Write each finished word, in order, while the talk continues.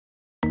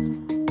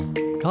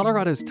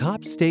Colorado's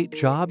top state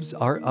jobs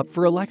are up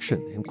for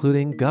election,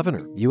 including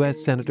governor,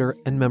 U.S. senator,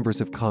 and members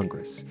of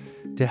Congress.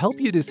 To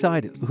help you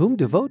decide whom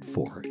to vote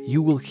for,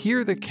 you will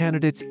hear the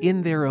candidates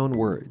in their own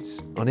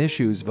words on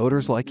issues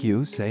voters like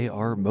you say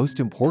are most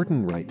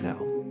important right now.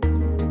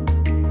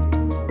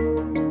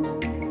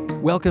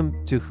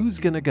 Welcome to Who's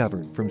Gonna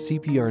Govern from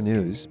CPR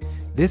News.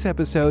 This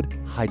episode,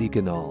 Heidi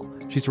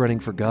Ganahl. She's running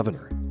for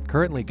governor.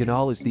 Currently,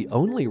 Ganahl is the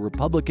only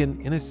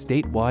Republican in a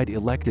statewide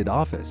elected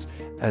office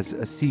as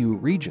a CU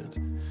regent.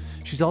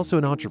 She's also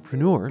an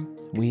entrepreneur.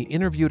 We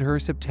interviewed her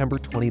September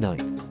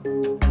 29th.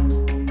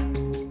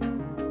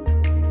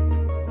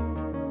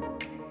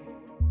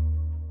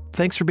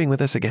 Thanks for being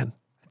with us again.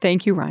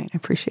 Thank you, Ryan. I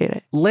appreciate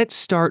it. Let's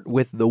start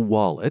with the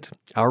wallet.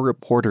 Our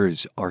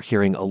reporters are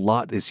hearing a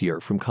lot this year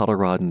from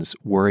Coloradans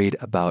worried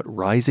about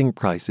rising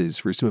prices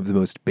for some of the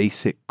most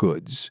basic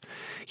goods.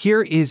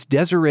 Here is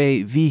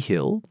Desiree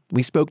Vigil.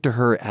 We spoke to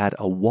her at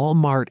a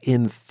Walmart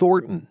in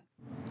Thornton.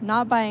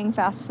 Not buying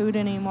fast food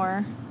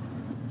anymore.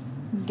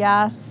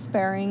 Gas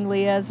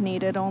sparingly as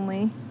needed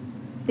only.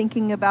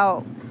 Thinking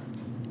about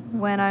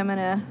when I'm going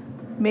to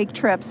make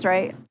trips,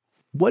 right?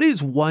 What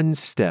is one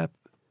step,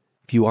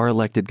 if you are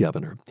elected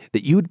governor,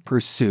 that you'd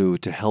pursue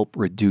to help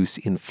reduce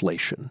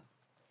inflation?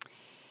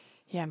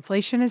 Yeah,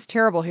 inflation is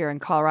terrible here in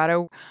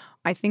Colorado.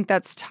 I think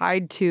that's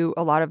tied to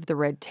a lot of the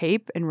red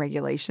tape and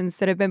regulations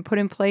that have been put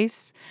in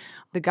place.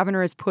 The governor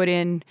has put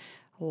in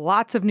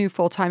lots of new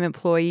full-time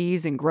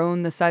employees and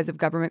grown the size of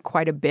government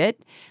quite a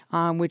bit,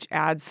 which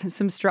adds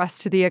some stress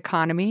to the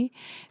economy.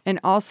 And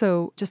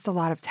also just a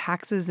lot of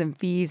taxes and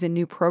fees and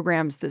new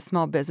programs that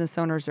small business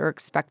owners are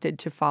expected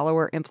to follow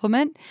or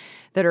implement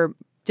that are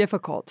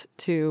difficult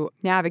to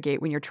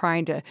navigate when you're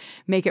trying to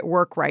make it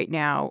work right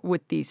now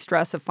with the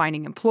stress of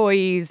finding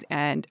employees.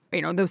 And,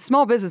 the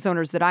small business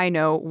owners that I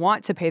know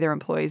want to pay their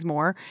employees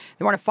more.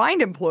 They want to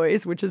find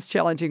employees, which is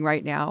challenging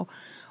right now.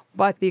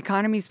 But the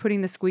economy is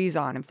putting the squeeze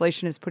on.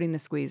 Inflation is putting the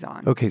squeeze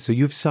on. Okay, so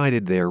you've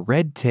cited there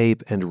red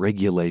tape and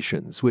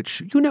regulations,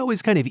 which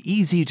is kind of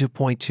easy to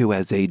point to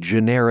as a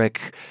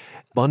generic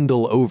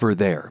bundle over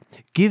there.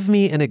 Give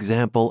me an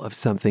example of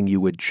something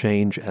you would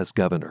change as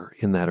governor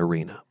in that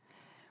arena.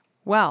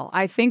 Well,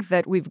 I think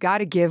that we've got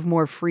to give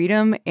more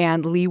freedom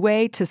and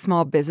leeway to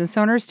small business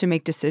owners to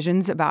make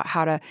decisions about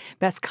how to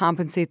best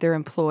compensate their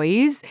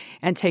employees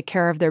and take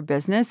care of their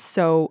business.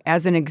 So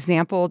as an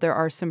example, there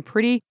are some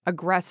pretty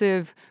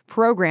aggressive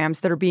programs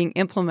that are being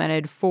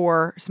implemented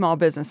for small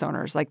business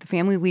owners, like the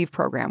Family Leave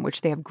Program,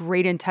 which they have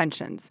great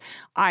intentions.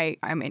 I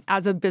mean,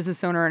 as a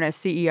business owner and a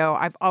CEO,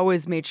 I've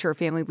always made sure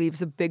family leave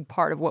is a big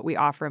part of what we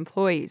offer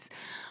employees.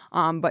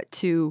 But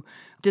to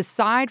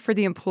decide for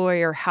the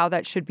employer how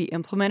that should be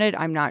implemented,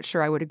 I'm not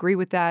sure I would agree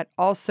with that.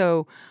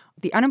 Also,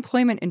 the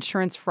unemployment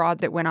insurance fraud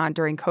that went on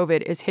during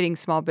COVID is hitting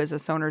small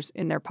business owners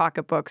in their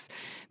pocketbooks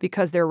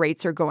because their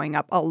rates are going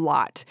up a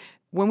lot.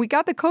 When we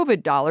got the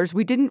COVID dollars,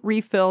 we didn't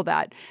refill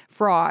that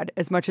fraud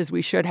as much as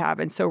we should have,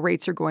 and so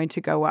rates are going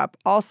to go up.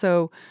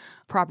 Also,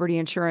 property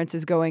insurance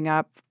is going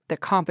up. The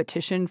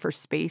competition for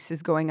space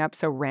is going up,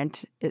 so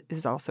rent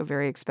is also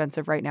very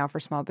expensive right now for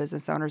small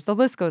business owners. The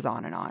list goes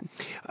on and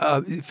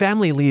on.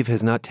 Family leave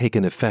has not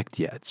taken effect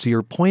yet, so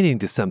you're pointing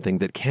to something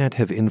that can't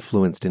have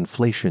influenced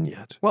inflation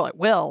yet. Well, it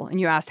will,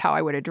 and you asked how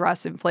I would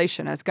address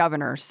inflation as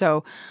governor.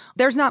 So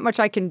there's not much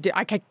I can do.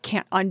 I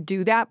can't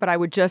undo that, but I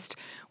would just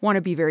want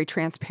to be very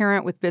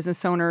transparent with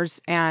business owners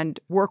and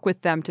work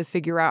with them to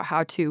figure out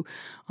how to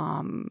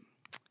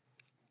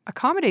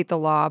accommodate the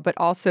law, but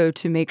also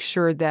to make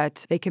sure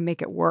that they can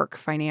make it work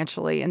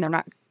financially and they're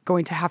not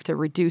going to have to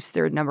reduce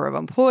their number of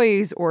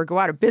employees or go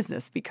out of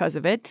business because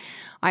of it.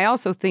 I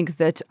also think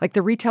that, like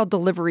the retail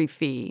delivery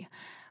fee,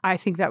 I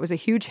think that was a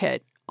huge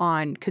hit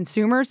on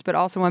consumers, but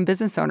also on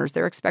business owners.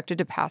 They're expected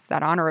to pass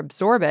that on or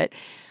absorb it.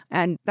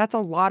 And that's a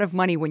lot of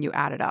money when you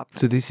add it up.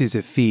 So this is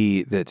a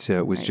fee that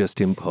was just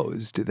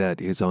imposed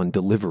that is on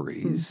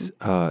deliveries.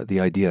 Mm-hmm.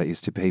 The idea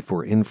is to pay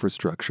for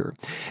infrastructure.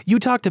 You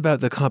talked about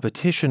the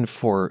competition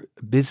for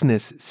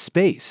business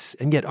space,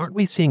 and yet aren't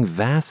we seeing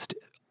vast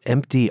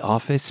empty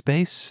office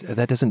space?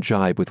 That doesn't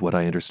jibe with what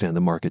I understand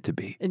the market to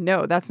be.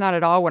 No, that's not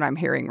at all what I'm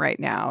hearing right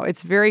now.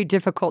 It's very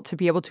difficult to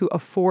be able to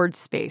afford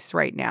space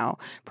right now.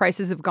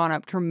 Prices have gone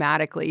up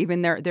dramatically.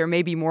 Even there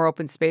may be more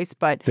open space,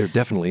 but there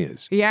definitely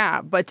is.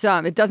 Yeah, but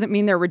it doesn't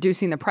mean they're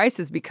reducing the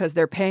prices because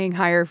they're paying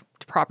higher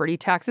property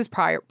taxes,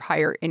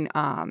 higher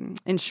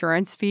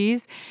insurance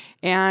fees,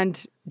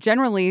 and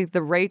generally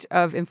the rate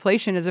of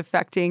inflation is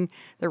affecting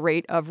the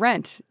rate of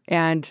rent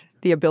and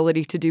the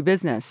ability to do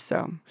business.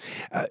 So,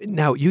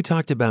 now you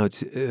talked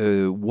about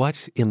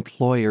what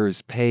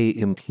employers pay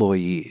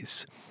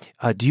employees.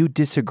 Do you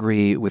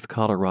disagree with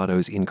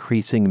Colorado's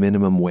increasing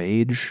minimum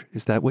wage?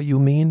 Is that what you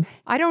mean?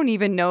 I don't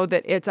even know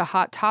that it's a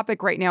hot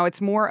topic right now.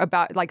 It's more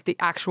about like the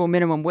actual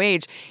minimum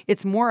wage.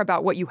 It's more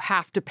about what you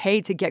have to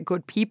pay to get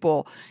good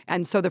people.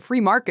 And so the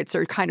free markets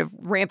are kind of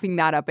ramping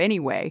that up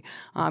anyway.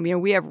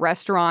 We have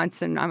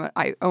restaurants and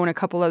I own a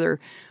couple other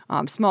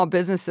small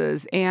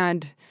businesses.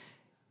 And,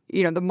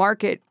 the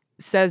market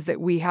says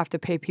that we have to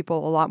pay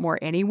people a lot more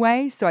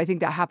anyway. So I think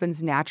that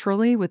happens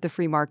naturally with the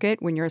free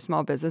market. When you're a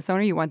small business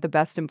owner, you want the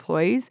best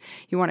employees.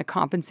 You want to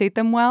compensate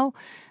them well.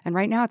 And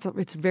right now,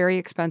 it's very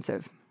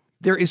expensive.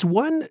 There is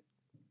one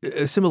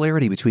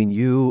similarity between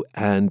you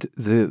and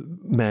the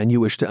man you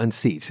wish to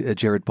unseat,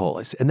 Jared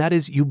Polis, and that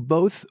is you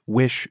both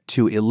wish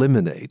to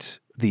eliminate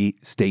the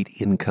state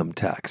income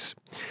tax.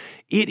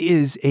 It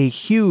is a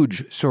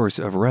huge source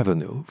of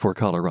revenue for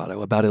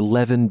Colorado, about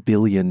 $11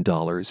 billion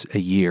a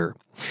year.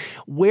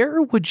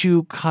 Where would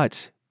you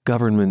cut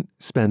government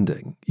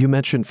spending? You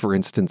mentioned, for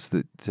instance,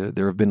 that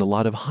there have been a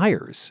lot of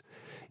hires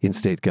in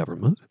state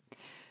government.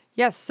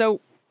 Yes, so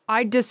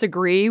I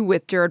disagree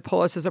with Jared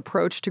Polis's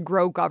approach to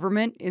grow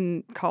government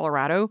in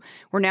Colorado.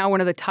 We're now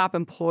one of the top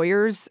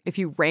employers. If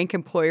you rank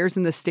employers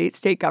in the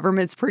state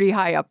government's pretty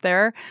high up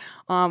there.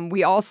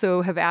 We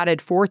also have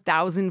added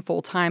 4,000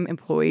 full-time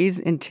employees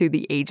into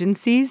the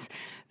agencies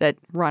that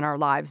run our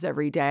lives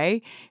every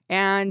day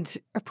and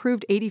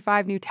approved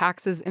 85 new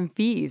taxes and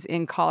fees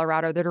in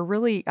Colorado that are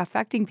really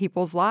affecting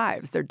people's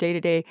lives, their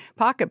day-to-day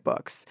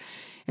pocketbooks.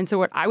 And so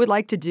what I would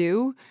like to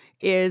do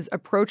is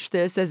approach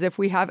this as if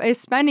we have a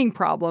spending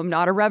problem,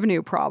 not a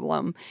revenue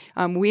problem.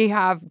 We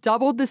have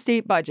doubled the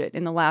state budget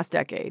in the last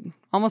decade,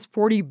 almost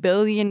 $40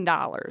 billion,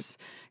 a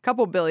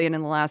couple billion in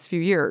the last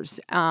few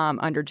years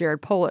under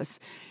Jared Polis.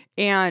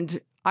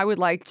 And I would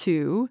like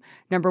to,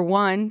 number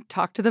one,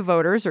 talk to the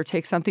voters or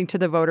take something to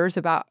the voters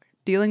about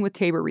dealing with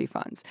Tabor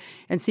refunds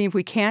and see if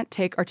we can't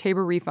take our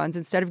Tabor refunds,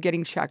 instead of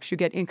getting checks, you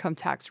get income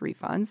tax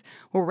refunds.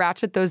 We'll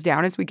ratchet those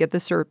down as we get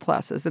the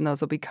surpluses, and those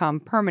will become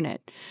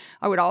permanent.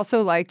 I would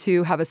also like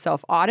to have a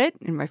self-audit.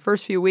 In my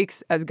first few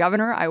weeks as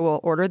governor, I will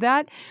order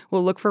that.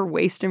 We'll look for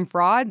waste and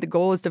fraud. The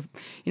goal is to,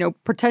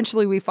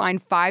 potentially we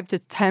find 5 to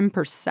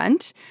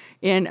 10%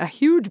 in a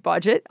huge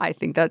budget. I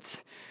think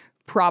that's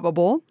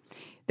probable.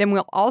 Then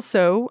we'll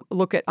also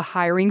look at a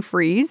hiring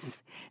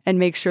freeze and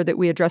make sure that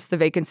we address the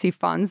vacancy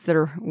funds that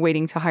are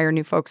waiting to hire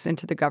new folks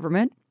into the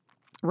government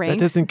ranks.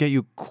 That doesn't get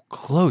you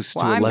close to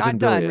I'm $11 not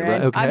billion, done,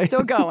 right? Okay. I'm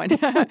still going.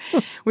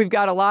 We've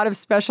got a lot of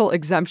special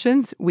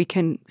exemptions we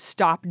can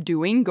stop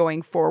doing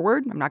going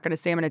forward. I'm not going to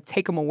say I'm going to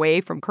take them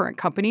away from current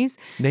companies.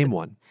 Name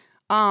one.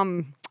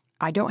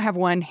 I don't have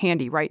one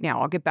handy right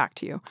now. I'll get back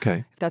to you.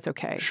 Okay. If that's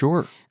okay.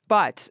 Sure.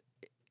 But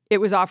it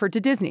was offered to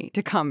Disney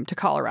to come to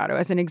Colorado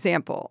as an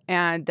example,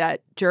 and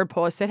that Jared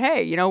Polis said,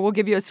 hey, we'll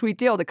give you a sweet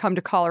deal to come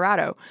to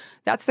Colorado.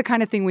 That's the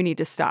kind of thing we need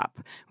to stop.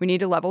 We need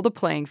to level the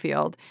playing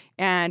field,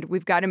 and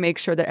we've got to make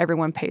sure that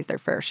everyone pays their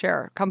fair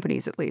share,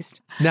 companies at least.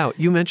 Now,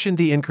 you mentioned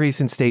the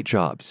increase in state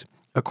jobs.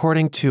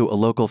 According to a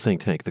local think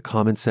tank, the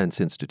Common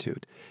Sense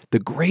Institute, the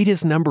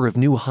greatest number of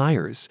new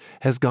hires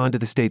has gone to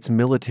the state's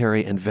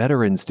military and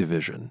veterans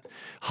division.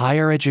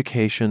 Higher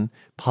education,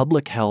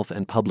 public health,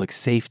 and public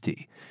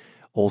safety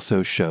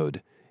also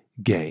showed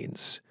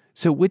gains.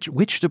 So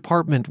which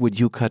department would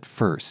you cut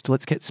first?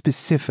 Let's get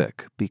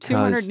specific, because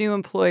 200 new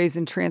employees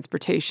in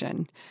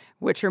transportation,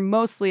 which are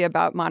mostly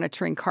about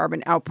monitoring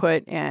carbon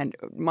output and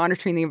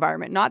monitoring the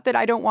environment. Not that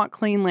I don't want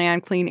clean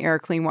land, clean air,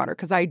 clean water,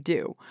 because I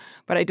do,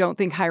 but I don't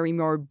think hiring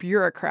more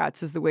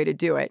bureaucrats is the way to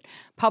do it.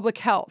 Public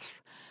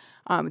health.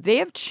 They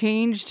have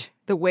changed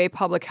the way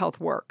public health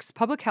works.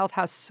 Public health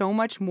has so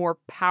much more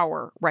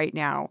power right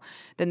now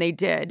than they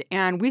did,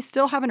 and we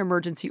still have an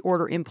emergency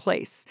order in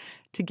place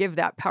to give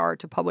that power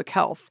to public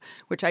health,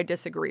 which I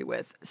disagree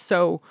with.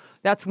 So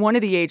that's one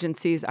of the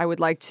agencies I would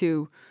like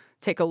to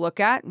take a look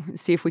at,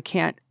 see if we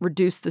can't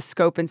reduce the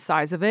scope and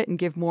size of it and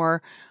give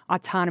more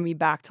autonomy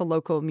back to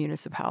local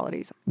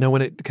municipalities. Now,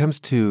 when it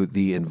comes to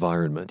the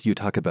environment, you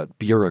talk about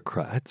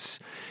bureaucrats.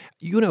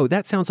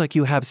 That sounds like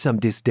you have some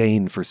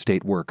disdain for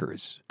state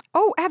workers.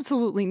 Oh,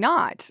 absolutely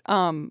not.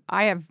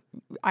 I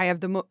have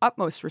the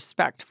utmost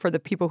respect for the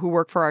people who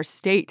work for our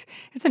state.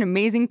 It's an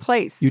amazing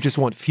place. You just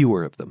want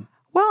fewer of them.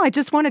 Well, I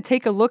just want to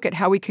take a look at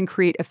how we can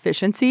create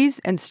efficiencies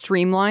and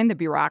streamline the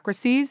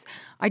bureaucracies.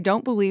 I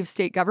don't believe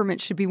state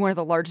government should be one of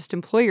the largest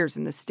employers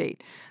in the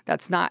state.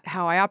 That's not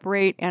how I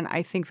operate, and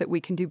I think that we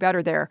can do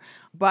better there.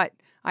 But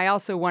I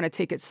also want to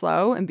take it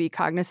slow and be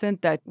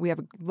cognizant that we have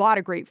a lot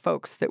of great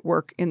folks that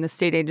work in the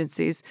state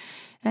agencies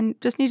and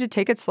just need to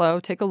take it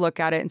slow, take a look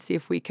at it, and see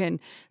if we can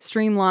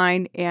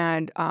streamline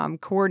and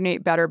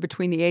coordinate better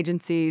between the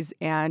agencies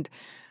and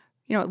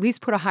at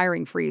least put a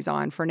hiring freeze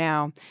on for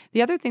now.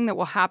 The other thing that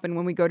will happen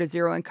when we go to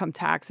zero income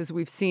tax, as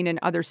we've seen in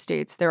other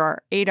states, there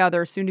are 8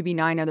 other, soon to be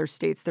 9 other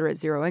states that are at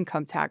zero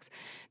income tax.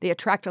 They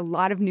attract a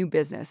lot of new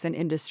business and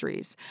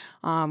industries.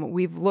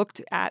 We've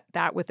looked at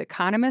that with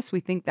economists. We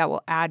think that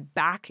will add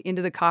back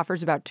into the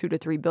coffers about $2 to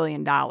 $3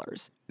 billion.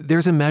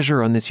 There's a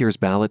measure on this year's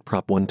ballot,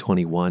 Prop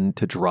 121,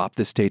 to drop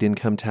the state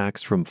income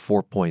tax from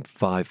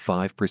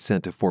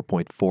 4.55% to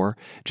 4.4%.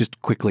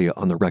 Just quickly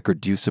on the record,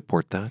 do you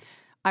support that?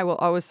 I will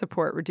always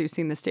support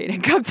reducing the state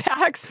income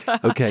tax.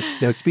 Okay.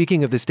 Now,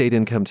 speaking of the state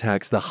income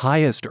tax, the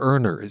highest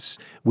earners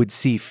would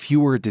see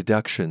fewer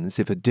deductions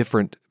if a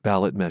different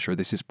ballot measure,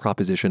 this is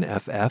Proposition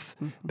FF,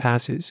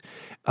 passes.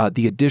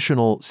 The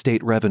additional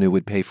state revenue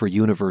would pay for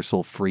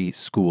universal free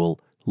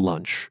school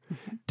lunch.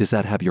 Does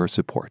that have your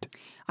support?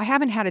 I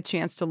haven't had a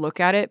chance to look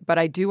at it, but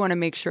I do want to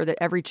make sure that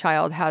every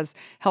child has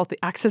healthy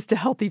access to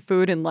healthy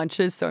food and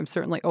lunches, so I'm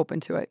certainly open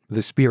to it.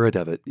 The spirit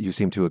of it, you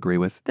seem to agree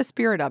with? The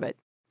spirit of it.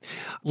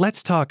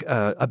 Let's talk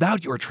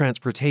about your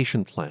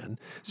transportation plan.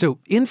 So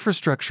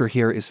infrastructure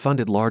here is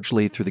funded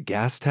largely through the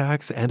gas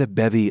tax and a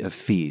bevy of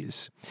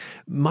fees.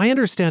 My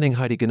understanding,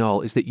 Heidi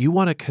Ganahl, is that you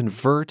want to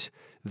convert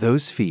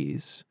those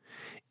fees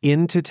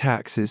into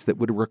taxes that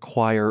would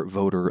require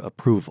voter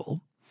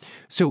approval.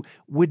 So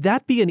would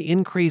that be an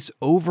increase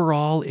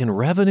overall in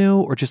revenue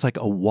or just like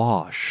a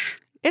wash?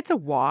 It's a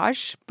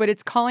wash, but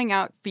it's calling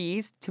out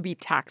fees to be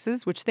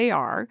taxes, which they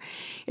are.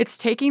 It's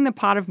taking the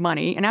pot of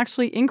money and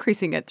actually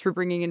increasing it through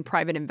bringing in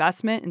private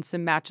investment and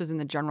some matches in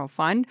the general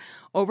fund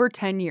over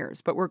 10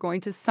 years, but we're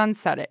going to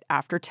sunset it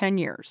after 10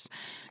 years.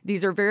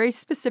 These are very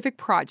specific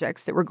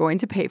projects that we're going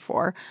to pay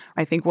for.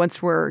 I think once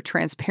we're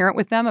transparent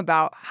with them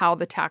about how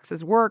the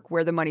taxes work,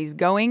 where the money's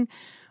going,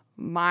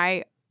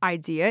 my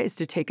idea is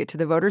to take it to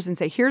the voters and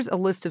say, here's a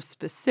list of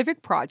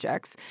specific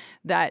projects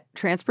that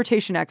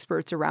transportation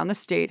experts around the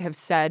state have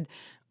said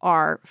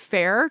are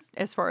fair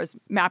as far as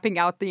mapping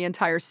out the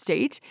entire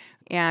state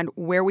and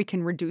where we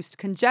can reduce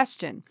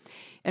congestion.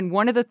 And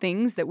one of the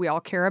things that we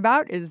all care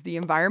about is the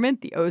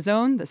environment, the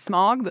ozone, the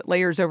smog that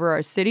layers over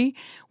our city.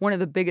 One of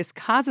the biggest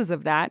causes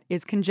of that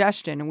is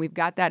congestion, and we've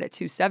got that at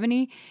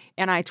 270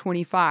 and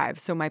I-25.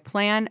 So my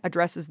plan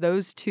addresses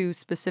those two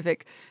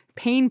specific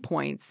pain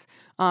points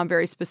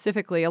very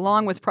specifically,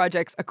 along with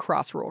projects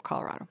across rural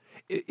Colorado.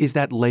 Is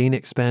that lane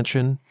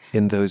expansion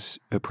in those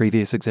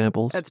previous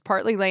examples? It's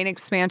partly lane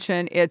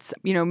expansion. It's,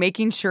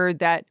 making sure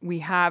that we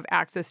have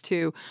access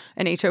to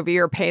an HOV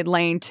or paid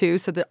lane too,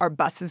 so that our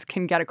buses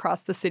can get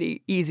across the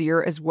city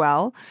easier as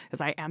well,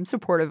 as I am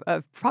supportive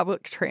of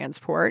public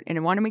transport and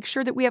I want to make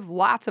sure that we have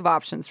lots of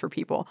options for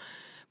people.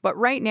 But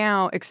right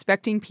now,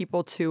 expecting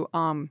people to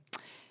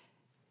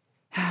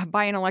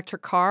buy an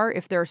electric car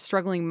if they're a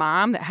struggling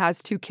mom that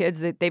has two kids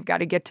that they've got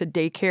to get to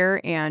daycare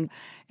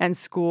and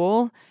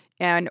school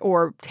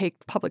or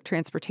take public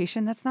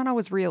transportation, that's not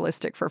always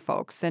realistic for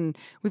folks. And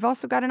we've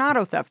also got an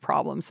auto theft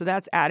problem, so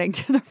that's adding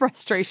to the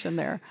frustration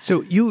there.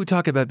 So you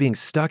talk about being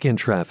stuck in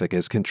traffic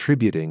as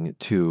contributing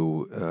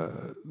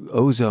to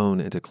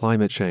ozone and to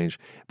climate change,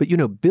 but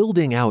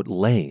building out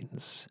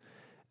lanes.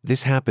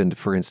 This happened,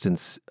 for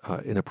instance,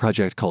 in a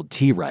project called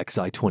T-Rex,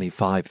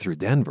 I-25 through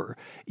Denver.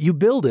 You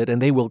build it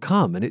and they will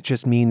come, and it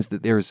just means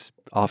that there's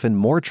often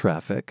more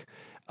traffic.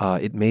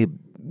 It may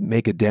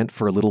make a dent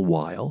for a little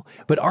while,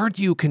 but aren't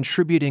you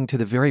contributing to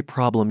the very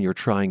problem you're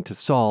trying to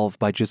solve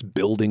by just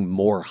building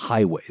more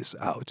highways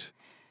out?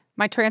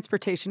 My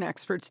transportation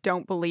experts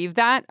don't believe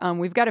that.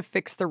 We've got to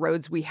fix the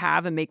roads we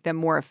have and make them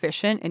more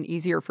efficient and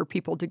easier for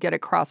people to get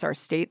across our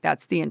state.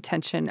 That's the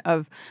intention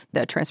of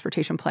the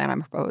transportation plan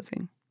I'm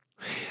proposing.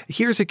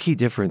 Here's a key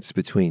difference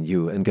between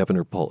you and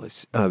Governor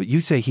Polis.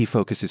 You say he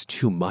focuses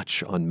too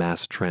much on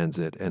mass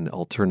transit and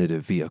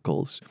alternative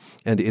vehicles.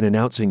 And in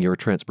announcing your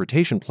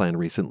transportation plan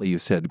recently, you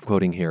said,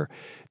 quoting here,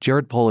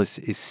 Jared Polis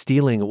is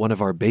stealing one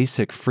of our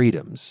basic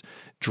freedoms.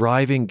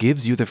 Driving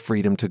gives you the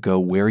freedom to go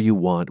where you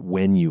want,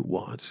 when you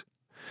want.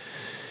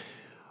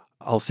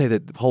 I'll say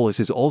that Polis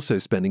is also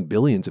spending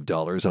billions of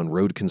dollars on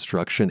road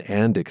construction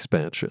and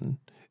expansion.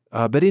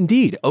 But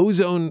indeed,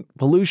 ozone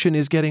pollution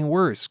is getting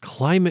worse.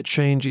 Climate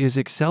change is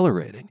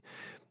accelerating.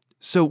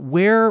 So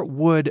where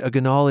would a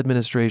Ganahl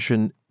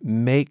administration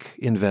make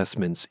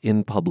investments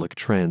in public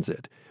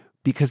transit?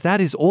 Because that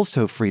is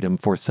also freedom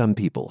for some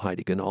people,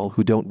 Heidi Ganahl,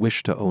 who don't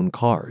wish to own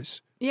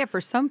cars. Yeah,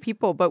 for some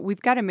people, but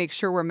we've got to make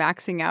sure we're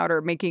maxing out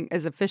or making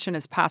as efficient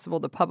as possible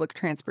the public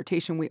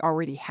transportation we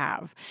already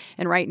have.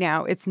 And right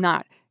now, it's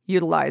not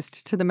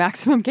utilized to the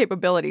maximum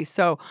capability.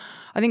 So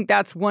I think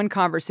that's one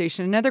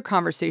conversation. Another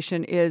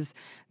conversation is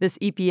this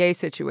EPA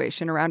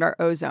situation around our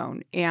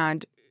ozone.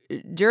 And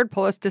Jared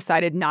Polis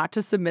decided not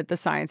to submit the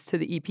science to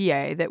the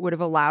EPA that would have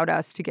allowed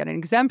us to get an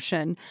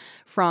exemption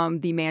from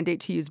the mandate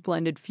to use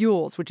blended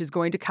fuels, which is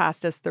going to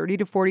cost us 30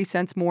 to 40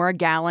 cents more a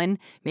gallon,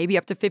 maybe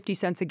up to 50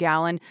 cents a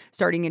gallon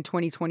starting in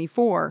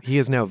 2024. He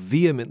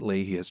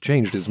has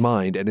changed his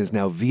mind and is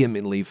now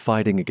vehemently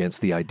fighting against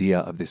the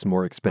idea of this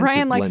more expensive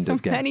Brian, blend like so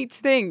of gas. Many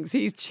things.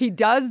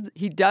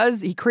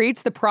 He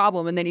creates the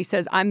problem and then he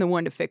says, I'm the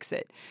one to fix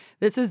it.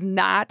 This is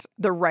not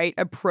the right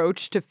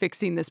approach to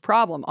fixing this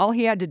problem. All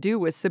he had to do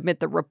was submit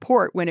the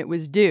report when it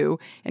was due,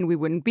 and we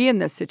wouldn't be in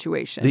this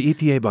situation. The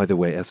EPA, by the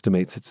way,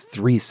 estimates it's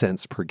 3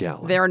 cents per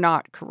gallon. They're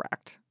not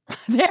correct.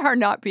 They are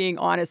not being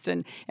honest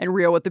and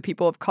real with the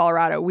people of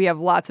Colorado. We have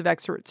lots of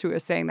experts who are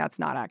saying that's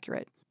not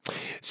accurate.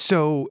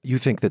 So you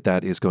think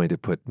that is going to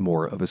put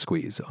more of a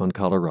squeeze on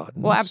Coloradans?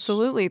 Well,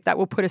 absolutely. That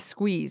will put a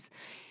squeeze.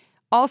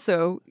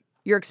 Also,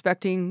 you're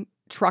expecting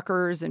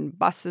truckers and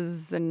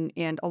buses and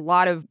a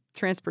lot of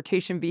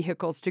transportation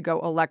vehicles to go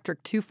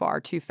electric too far,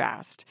 too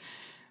fast.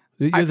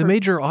 The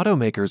major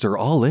automakers are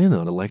all in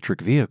on electric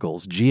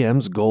vehicles.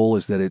 GM's goal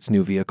is that its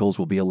new vehicles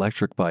will be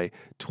electric by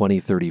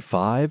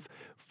 2035.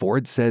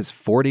 Ford says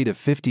 40 to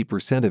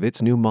 50% of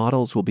its new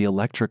models will be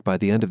electric by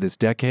the end of this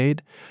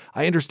decade.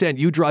 I understand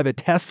you drive a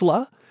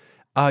Tesla.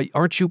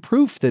 Aren't you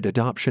proof that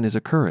adoption is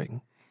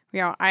occurring?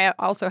 I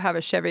also have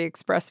a Chevy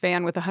Express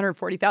van with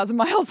 140,000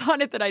 miles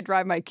on it that I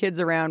drive my kids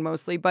around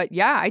mostly. But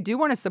yeah, I do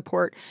want to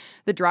support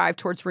the drive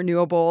towards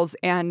renewables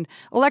and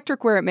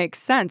electric where it makes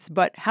sense.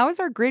 But how is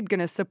our grid going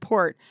to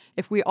support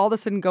if we all of a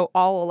sudden go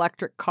all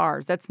electric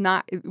cars?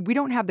 We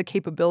don't have the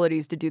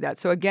capabilities to do that.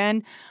 So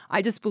again,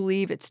 I just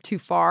believe it's too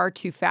far,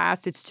 too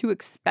fast. It's too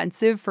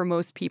expensive for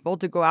most people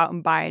to go out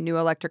and buy a new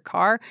electric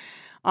car.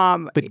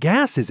 But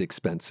gas is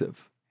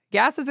expensive.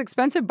 Gas is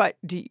expensive, but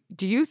do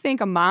you think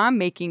a mom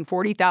making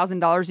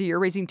 $40,000 a year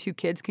raising 2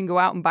 kids can go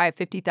out and buy a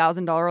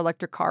 $50,000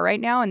 electric car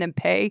right now and then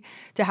pay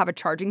to have a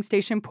charging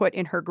station put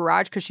in her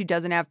garage because she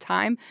doesn't have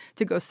time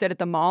to go sit at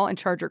the mall and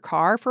charge her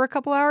car for a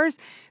couple hours?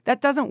 That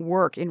doesn't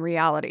work in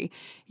reality.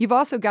 You've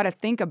also got to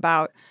think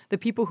about the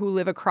people who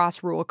live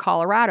across rural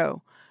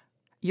Colorado.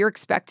 You're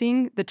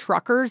expecting the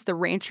truckers, the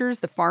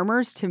ranchers, the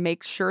farmers to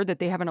make sure that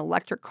they have an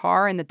electric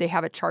car and that they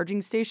have a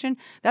charging station.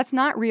 That's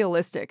not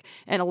realistic.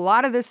 And a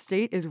lot of this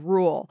state is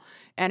rural.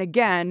 And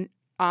again,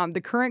 the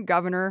current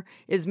governor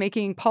is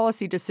making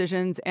policy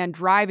decisions and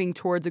driving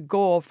towards a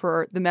goal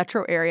for the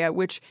metro area,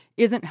 which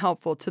isn't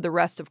helpful to the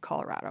rest of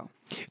Colorado.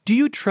 Do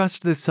you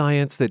trust the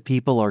science that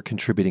people are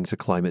contributing to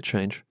climate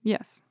change?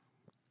 Yes.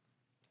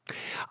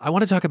 I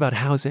want to talk about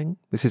housing.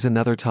 This is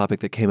another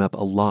topic that came up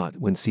a lot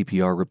when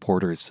CPR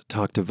reporters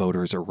talked to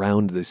voters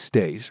around the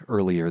state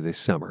earlier this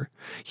summer.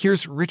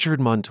 Here's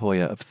Richard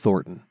Montoya of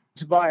Thornton.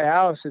 To buy a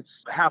house,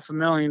 it's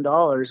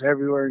 $500,000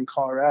 everywhere in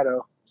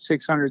Colorado,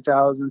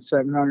 600,000,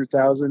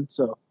 700,000.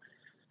 So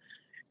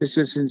it's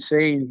just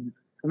insane.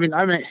 I mean,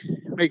 I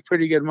make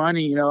pretty good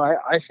money,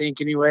 I think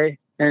anyway.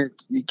 And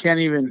you can't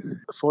even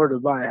afford to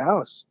buy a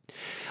house.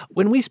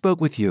 When we spoke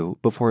with you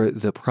before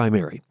the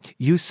primary,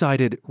 you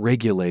cited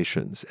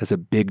regulations as a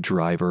big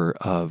driver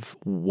of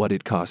what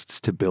it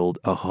costs to build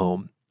a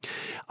home.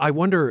 I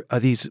wonder,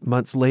 these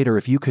months later,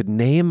 if you could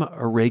name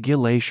a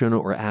regulation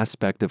or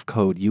aspect of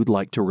code you'd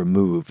like to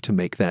remove to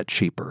make that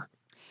cheaper.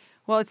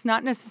 Well, it's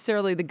not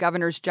necessarily the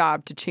governor's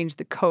job to change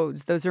the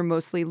codes. Those are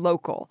mostly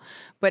local.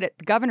 But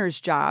the governor's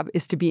job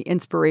is to be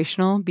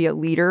inspirational, be a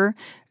leader,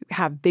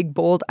 have big,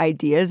 bold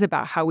ideas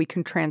about how we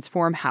can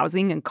transform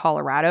housing in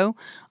Colorado,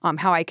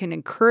 how I can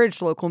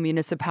encourage local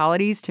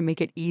municipalities to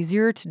make it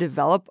easier to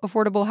develop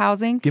affordable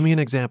housing. Give me an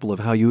example of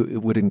how you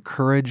would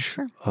encourage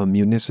a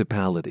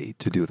municipality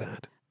to do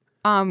that.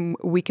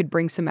 We could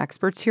bring some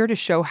experts here to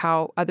show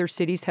how other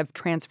cities have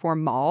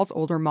transformed malls,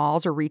 older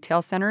malls or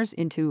retail centers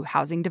into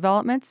housing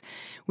developments.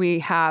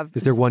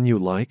 Is there one you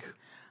like?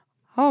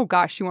 Oh,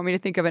 gosh. You want me to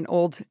think of an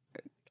old...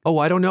 Oh,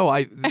 I don't know.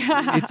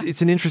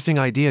 It's an interesting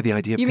idea, the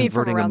idea of converting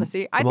from around the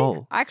city?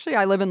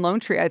 I live in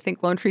Lone Tree. I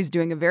think Lone Tree is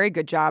doing a very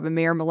good job, and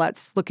Mayor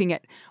Millet's looking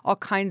at all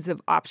kinds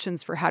of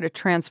options for how to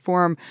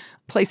transform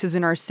places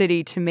in our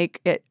city to make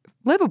it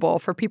livable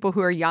for people who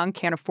are young,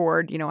 can't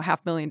afford, a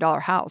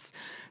 $500,000 house.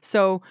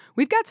 So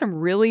we've got some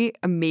really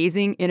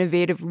amazing,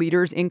 innovative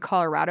leaders in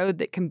Colorado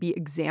that can be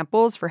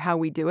examples for how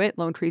we do it.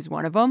 Lone Tree is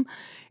one of them.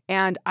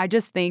 And I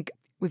just think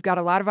we've got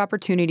a lot of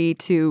opportunity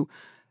to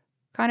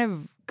kind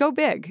of go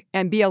big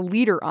and be a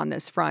leader on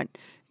this front.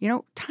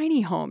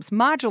 Tiny homes,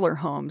 modular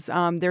homes.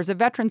 There's a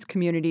veterans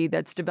community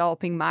that's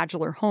developing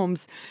modular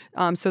homes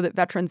so that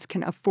veterans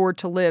can afford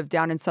to live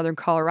down in southern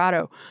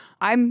Colorado.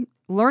 I'm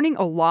learning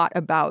a lot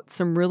about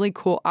some really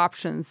cool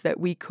options that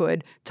we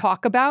could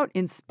talk about,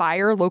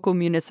 inspire local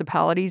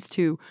municipalities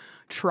to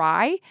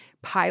try,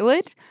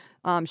 pilot,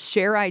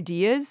 share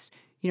ideas,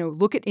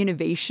 look at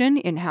innovation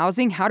in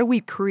housing. How do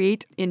we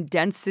create in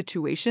dense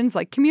situations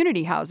like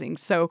community housing?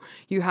 So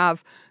you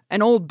have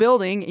an old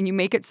building and you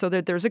make it so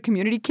that there's a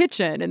community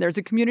kitchen and there's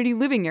a community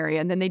living area,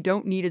 and then they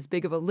don't need as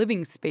big of a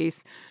living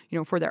space,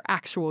 for their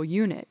actual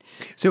unit.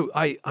 So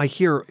I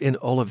hear in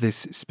all of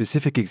this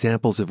specific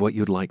examples of what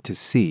you'd like to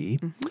see.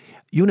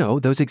 Mm-hmm.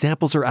 Those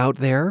examples are out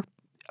there.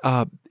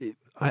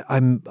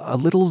 I'm a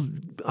little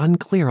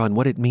unclear on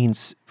what it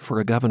means for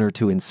a governor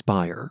to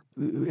inspire.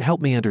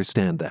 Help me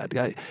understand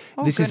that.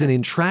 This is an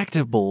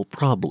intractable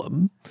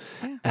problem,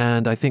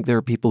 and I think there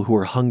are people who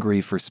are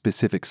hungry for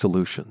specific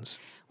solutions.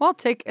 Well,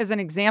 take as an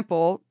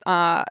example,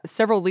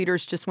 several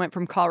leaders just went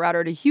from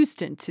Colorado to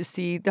Houston to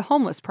see the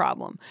homeless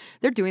problem.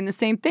 They're doing the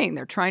same thing.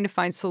 They're trying to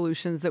find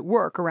solutions that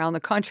work around the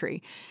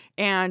country.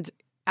 And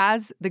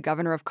as the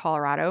governor of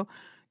Colorado,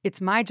 it's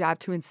my job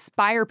to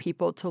inspire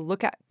people to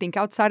think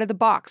outside of the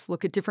box,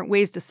 look at different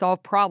ways to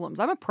solve problems.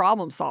 I'm a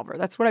problem solver.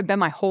 That's what I've been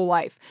my whole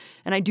life.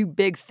 And I do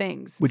big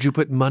things. Would you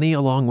put money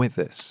along with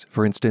this?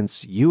 For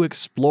instance, you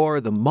explore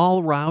the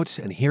mall route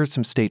and here's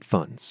some state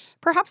funds.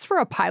 Perhaps for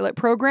a pilot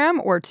program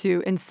or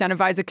to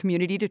incentivize a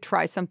community to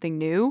try something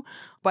new.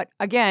 But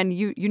again,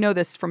 you know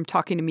this from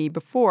talking to me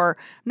before,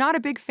 not a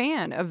big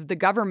fan of the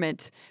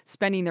government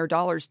spending their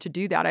dollars to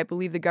do that. I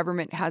believe the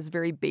government has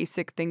very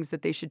basic things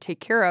that they should take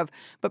care of,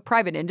 but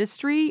private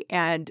industry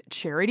and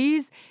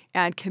charities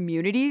and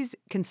communities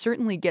can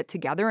certainly get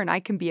together, and I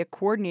can be a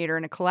coordinator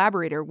and a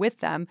collaborator with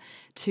them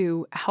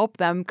to help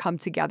them come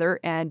together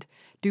and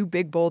do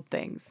big, bold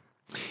things.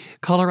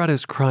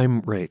 Colorado's crime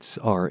rates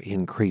are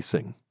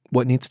increasing.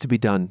 What needs to be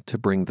done to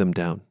bring them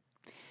down?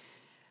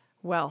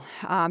 Well,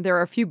 there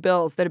are a few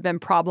bills that have been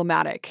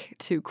problematic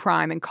to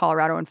crime in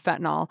Colorado and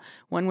fentanyl.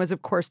 One was,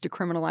 of course,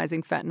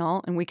 decriminalizing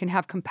fentanyl, and we can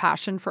have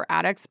compassion for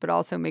addicts, but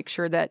also make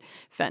sure that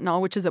fentanyl,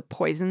 which is a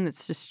poison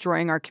that's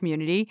destroying our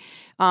community,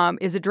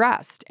 is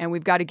addressed. And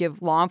we've got to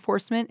give law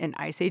enforcement and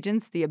ICE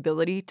agents the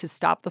ability to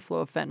stop the flow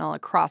of fentanyl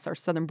across our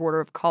southern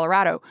border of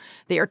Colorado.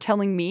 They are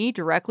telling me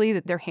directly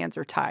that their hands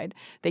are tied.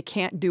 They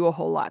can't do a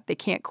whole lot. They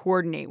can't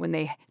coordinate when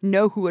they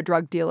know who a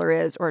drug dealer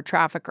is or a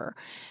trafficker.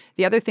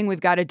 The other thing we've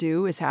got to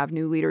do is have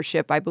new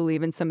leadership, I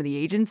believe, in some of the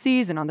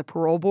agencies and on the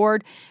parole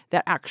board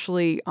that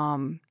actually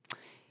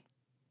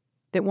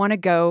that want to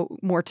go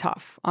more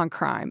tough on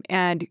crime.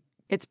 And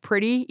it's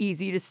pretty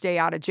easy to stay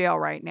out of jail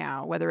right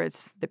now, whether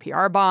it's the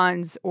PR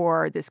bonds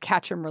or this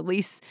catch and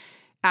release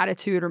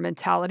attitude or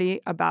mentality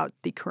about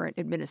the current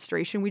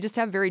administration. We just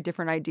have very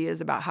different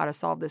ideas about how to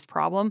solve this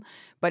problem,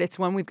 but it's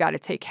one we've got to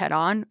take head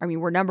on. I mean,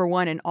 we're number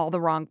one in all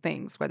the wrong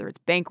things, whether it's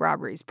bank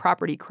robberies,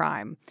 property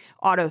crime,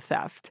 auto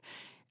theft.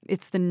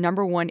 It's the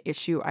number one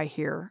issue I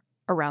hear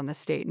around the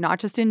state, not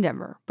just in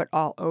Denver, but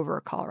all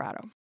over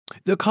Colorado.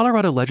 The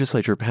Colorado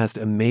legislature passed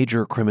a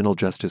major criminal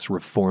justice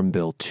reform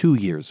bill 2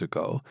 years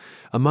ago.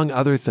 Among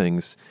other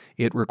things,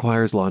 it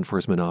requires law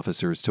enforcement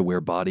officers to wear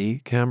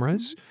body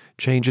cameras,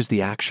 changes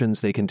the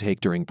actions they can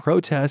take during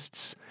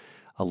protests,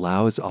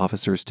 allows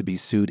officers to be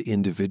sued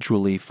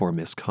individually for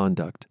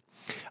misconduct.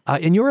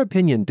 In your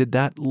opinion, did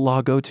that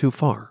law go too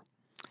far?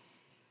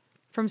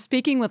 From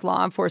speaking with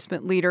law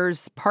enforcement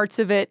leaders, parts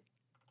of it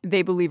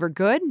they believe are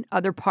good.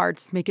 Other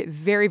parts make it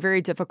very,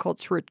 very difficult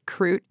to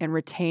recruit and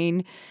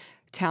retain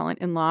talent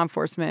in law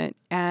enforcement.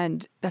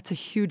 And that's a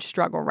huge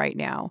struggle right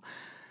now.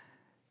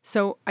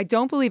 So I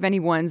don't believe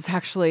anyone's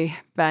actually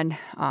been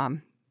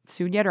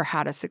sued yet or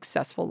had a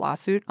successful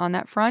lawsuit on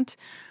that front.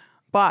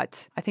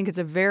 But I think it's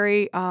a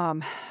very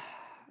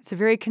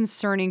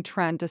concerning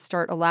trend to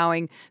start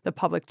allowing the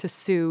public to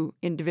sue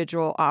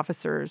individual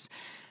officers.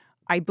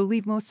 I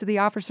believe most of the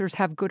officers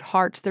have good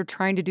hearts. They're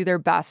trying to do their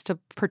best to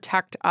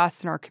protect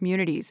us and our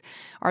communities.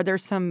 Are there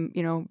some,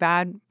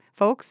 bad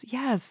folks?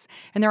 Yes.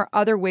 And there are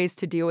other ways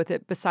to deal with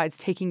it besides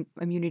taking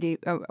immunity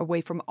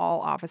away from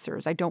all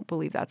officers. I don't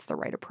believe that's the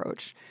right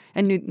approach.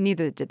 And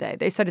neither did they.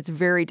 They said it's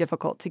very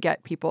difficult to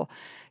get people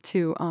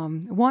to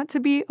want to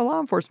be a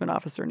law enforcement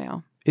officer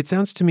now. It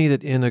sounds to me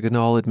that in a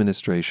Gnal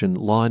administration,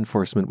 law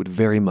enforcement would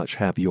very much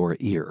have your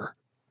ear.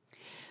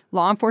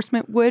 Law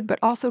enforcement would, but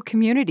also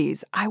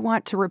communities. I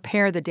want to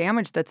repair the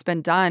damage that's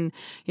been done,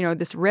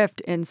 this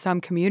rift in some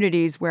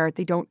communities where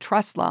they don't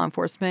trust law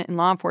enforcement and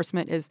law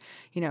enforcement is,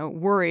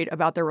 worried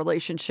about their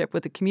relationship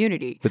with the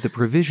community. But the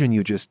provision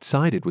you just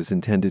cited was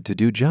intended to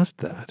do just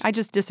that. I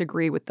just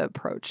disagree with the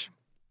approach.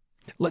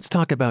 Let's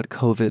talk about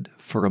COVID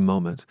for a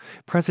moment.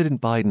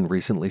 President Biden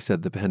recently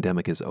said the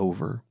pandemic is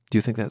over. Do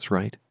you think that's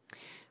right?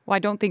 Well, I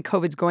don't think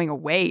COVID's going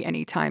away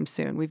anytime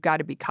soon. We've got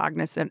to be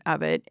cognizant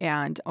of it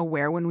and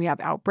aware when we have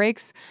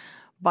outbreaks.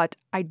 But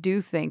I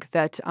do think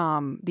that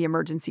the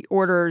emergency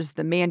orders,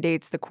 the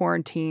mandates, the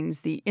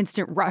quarantines, the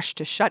instant rush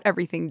to shut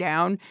everything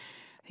down,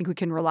 I think we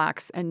can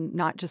relax and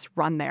not just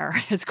run there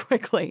as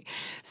quickly.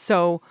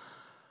 So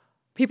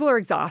people are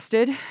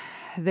exhausted.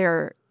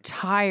 They're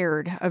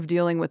tired of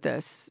dealing with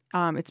this.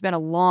 It's been a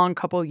long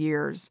couple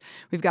years.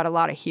 We've got a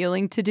lot of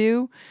healing to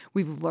do.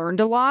 We've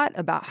learned a lot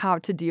about how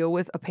to deal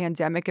with a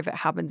pandemic if it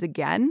happens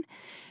again.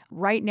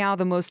 Right now,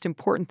 the most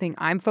important thing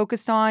I'm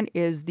focused on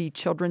is the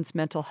children's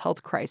mental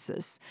health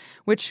crisis,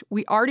 which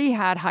we already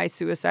had high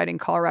suicide in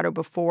Colorado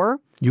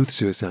before. Youth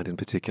suicide in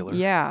particular.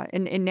 Yeah,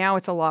 and now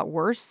it's a lot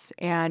worse.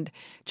 And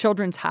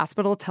Children's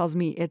Hospital tells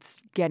me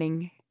it's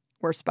getting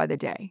worse by the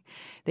day.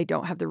 They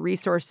don't have the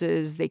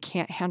resources. They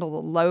can't handle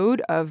the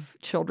load of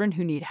children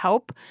who need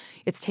help.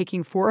 It's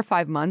taking 4 or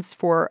 5 months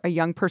for a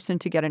young person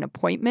to get an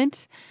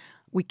appointment.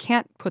 We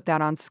can't put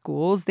that on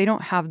schools. They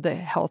don't have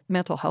the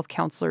mental health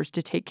counselors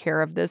to take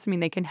care of this. I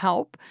mean, they can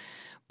help,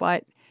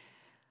 but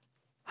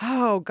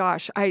oh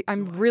gosh,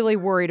 I'm really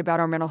worried about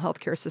our mental health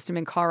care system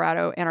in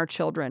Colorado and our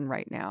children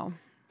right now.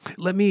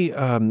 Let me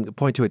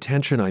point to a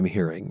tension I'm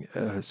hearing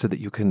so that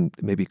you can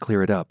maybe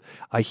clear it up.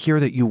 I hear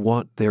that you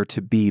want there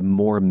to be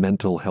more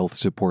mental health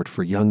support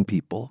for young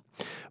people.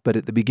 But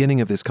at the beginning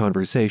of this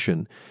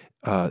conversation,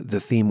 the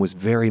theme was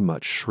very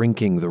much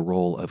shrinking the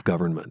role of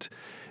government.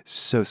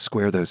 So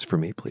square those for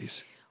me,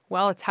 please.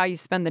 Well, it's how you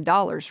spend the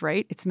dollars,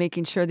 right? It's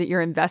making sure that you're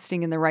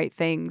investing in the right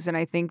things. And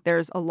I think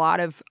there's a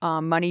lot of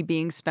money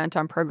being spent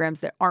on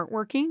programs that aren't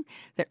working,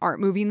 that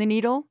aren't moving the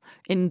needle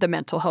in the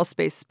mental health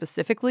space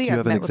specifically. Do you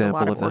have an example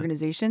with a lot of that?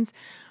 Organizations.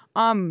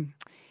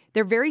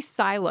 They're very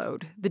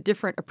siloed, the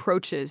different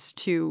approaches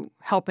to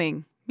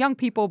helping young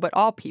people, but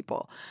all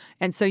people.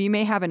 And so you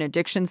may have an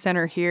addiction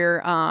center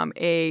here,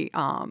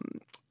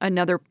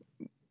 another,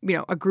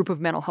 a group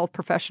of mental health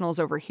professionals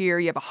over here.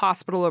 You have a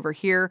hospital over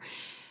here.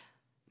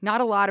 not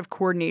a lot of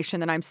coordination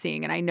that I'm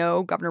seeing. And I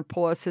know Governor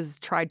Polis has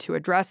tried to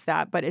address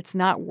that, but it's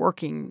not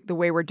working the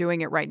way we're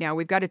doing it right now.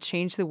 We've got to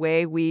change the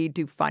way we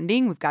do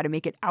funding. We've got to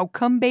make it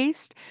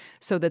outcome-based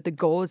so that the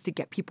goal is to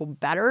get people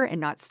better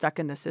and not stuck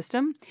in the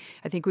system.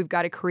 I think we've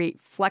got to create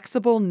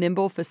flexible,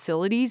 nimble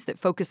facilities that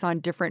focus on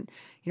different,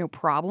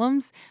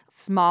 problems,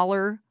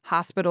 smaller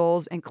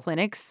hospitals and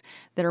clinics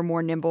that are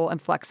more nimble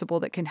and flexible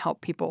that can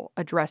help people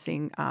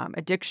addressing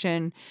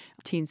addiction,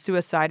 teen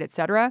suicide, et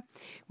cetera.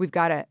 We've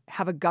got to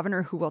have a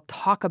governor who will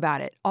talk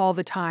about it all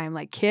the time.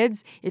 Like,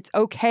 kids, it's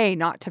okay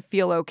not to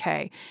feel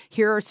okay.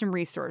 Here are some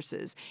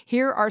resources.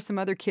 Here are some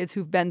other kids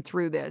who've been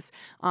through this.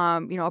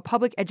 A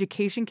public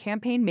education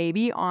campaign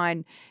maybe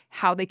on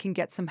how they can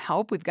get some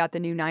help. We've got the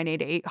new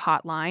 988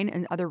 hotline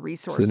and other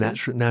resources.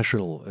 The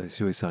national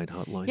suicide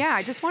hotline. Yeah,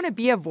 I just want to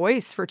be a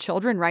voice for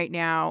children right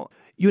now.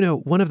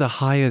 One of the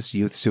highest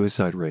youth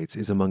suicide rates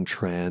is among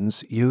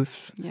trans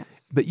youth.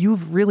 Yes. But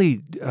you've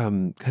really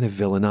kind of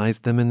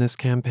villainized them in this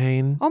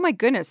campaign. Oh, my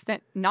goodness.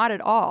 Not at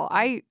all.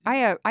 I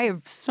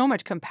have so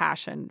much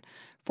compassion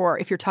for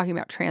if you're talking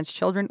about trans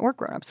children or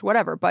grown-ups,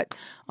 whatever. But,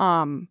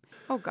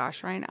 oh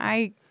gosh, Ryan,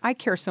 I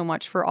care so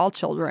much for all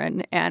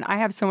children, and I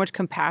have so much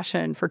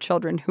compassion for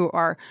children who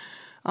are...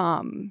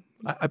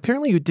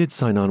 Apparently you did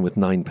sign on with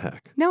 9PAC.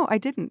 No, I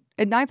didn't.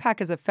 And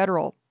 9PAC is a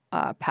federal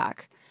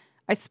PAC.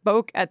 I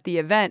spoke at the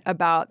event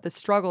about the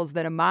struggles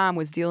that a mom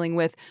was dealing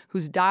with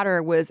whose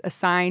daughter was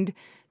assigned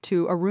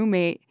to a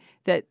roommate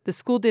that the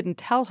school didn't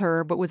tell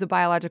her but was a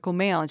biological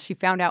male, and she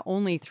found out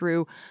only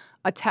through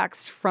a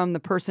text from the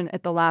person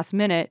at the last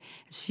minute.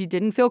 She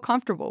didn't feel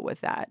comfortable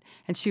with that,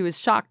 and she was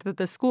shocked that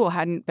the school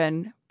hadn't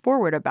been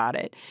forward about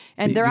it.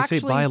 And you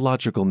say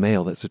biological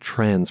male, that's a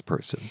trans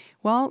person.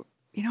 Well,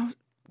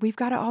 we've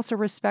got to also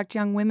respect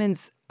young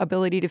women's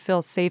ability to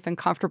feel safe and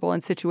comfortable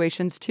in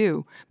situations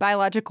too.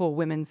 Biological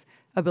women's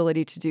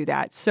ability to do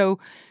that. So,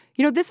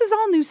 this is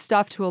all new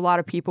stuff to a lot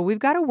of people. We've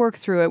got to work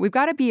through it. We've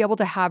got to be able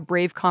to have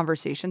brave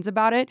conversations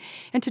about it.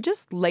 And to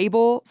just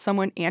label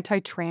someone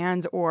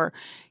anti-trans or,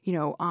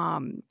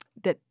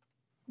 that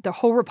the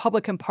whole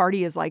Republican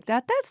Party is like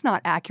that, that's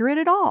not accurate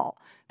at all.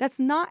 That's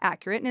not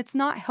accurate, and it's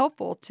not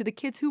helpful to the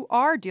kids who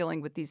are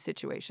dealing with these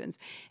situations.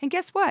 And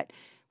guess what?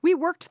 We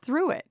worked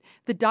through it.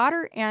 The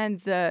daughter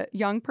and the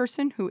young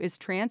person who is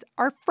trans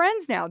are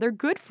friends now. They're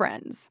good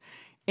friends.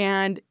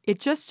 And it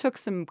just took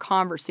some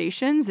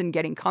conversations and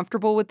getting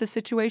comfortable with the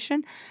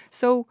situation.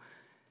 So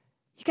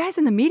you guys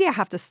in the media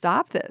have to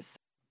stop this.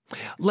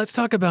 Let's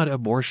talk about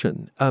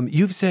abortion.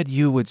 You've said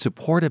you would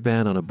support a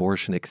ban on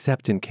abortion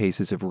except in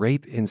cases of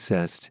rape,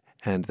 incest,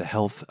 and the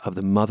health of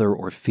the mother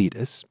or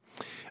fetus.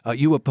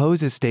 You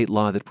oppose a state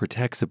law that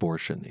protects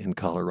abortion in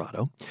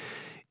Colorado.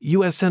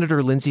 U.S.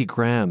 Senator Lindsey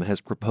Graham has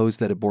proposed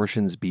that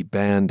abortions be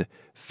banned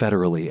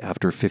federally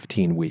after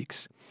 15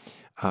 weeks,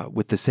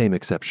 with the same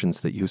exceptions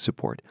that you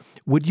support.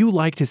 Would you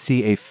like to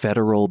see a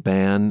federal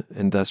ban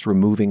and thus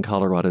removing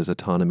Colorado's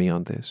autonomy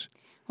on this?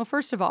 Well,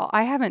 first of all,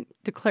 I haven't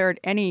declared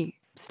any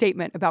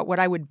statement about what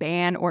I would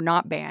ban or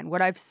not ban.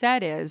 What I've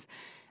said is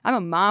I'm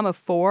a mom of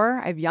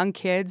 4. I have young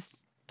kids,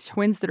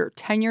 twins that are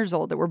 10 years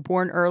old that were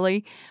born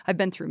early. I've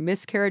been through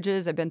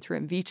miscarriages. I've been through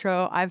in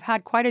vitro. I've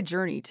had quite a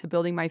journey to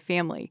building my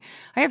family.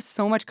 I have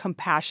so much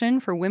compassion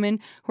for women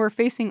who are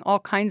facing all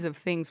kinds of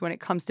things when it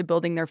comes to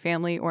building their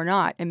family or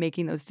not and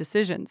making those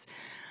decisions.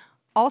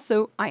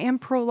 Also, I am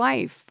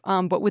pro-life,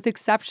 but with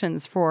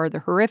exceptions for the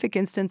horrific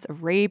instance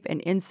of rape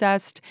and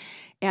incest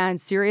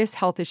and serious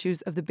health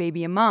issues of the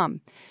baby and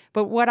mom.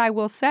 But what I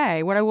will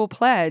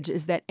pledge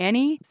is that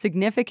any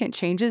significant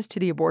changes to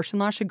the abortion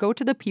law should go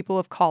to the people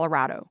of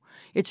Colorado.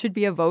 It should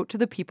be a vote to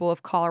the people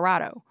of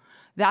Colorado.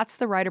 That's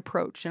the right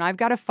approach, and I've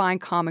got to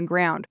find common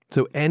ground.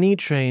 So any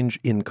change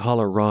in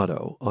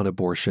Colorado on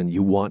abortion,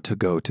 you want to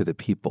go to the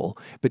people.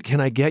 But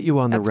can I get you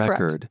on the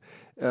record?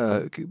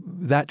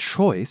 That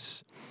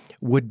choice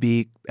would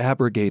be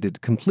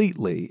abrogated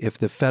completely if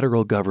the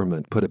federal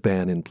government put a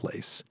ban in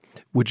place.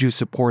 Would you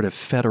support a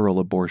federal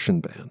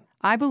abortion ban?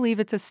 I believe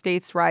it's a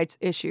states' rights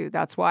issue.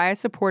 That's why I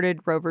supported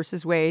Roe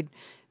versus Wade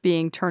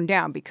being turned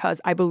down, because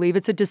I believe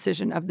it's a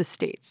decision of the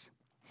states.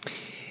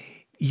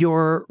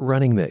 Your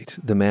running mate,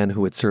 the man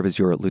who would serve as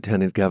your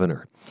lieutenant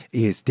governor,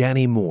 is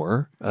Danny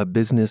Moore, a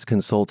business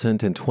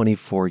consultant and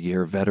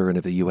 24-year veteran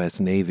of the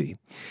U.S. Navy.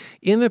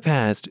 In the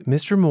past,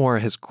 Mr. Moore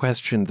has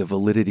questioned the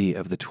validity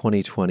of the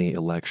 2020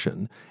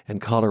 election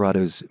and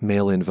Colorado's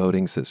mail-in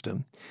voting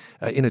system.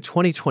 In a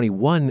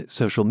 2021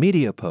 social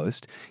media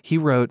post, he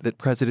wrote that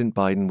President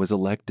Biden was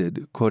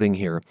elected, quoting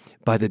here,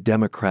 by the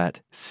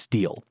Democrat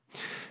Steele.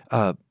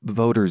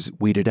 Voters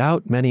weeded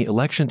out many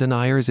election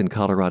deniers in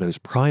Colorado's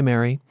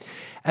primary.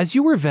 As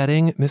you were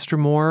vetting, Mr.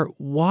 Moore,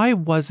 why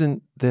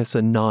wasn't this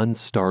a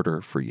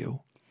non-starter for you?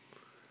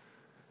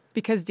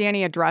 Because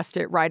Danny addressed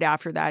it right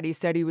after that. He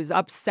said he was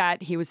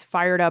upset. He was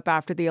fired up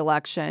after the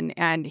election,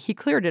 and he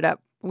cleared it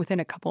up within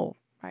a couple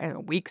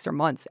weeks or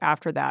months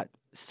after that.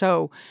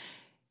 So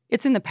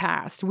it's in the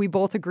past. We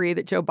both agree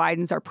that Joe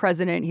Biden's our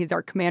president. He's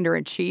our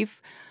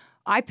commander-in-chief.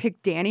 I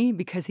picked Danny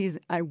because he's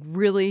a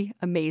really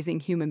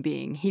amazing human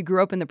being. He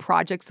grew up in the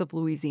projects of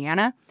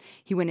Louisiana.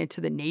 He went into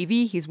the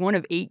Navy. He's one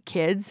of 8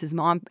 kids. His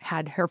mom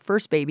had her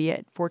first baby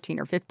at 14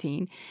 or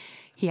 15.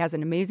 He has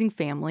an amazing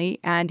family,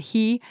 and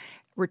he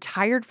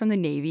retired from the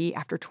Navy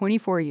after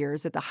 24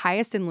 years at the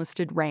highest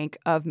enlisted rank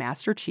of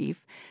Master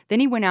Chief. Then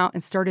he went out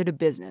and started a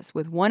business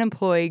with 1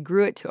 employee,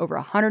 grew it to over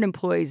 100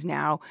 employees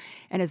now,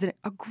 and is a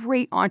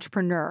great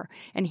entrepreneur.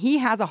 And he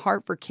has a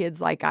heart for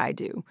kids like I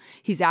do.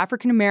 He's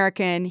African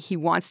American. He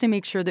wants to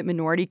make sure that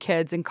minority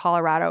kids in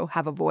Colorado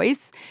have a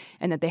voice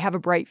and that they have a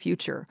bright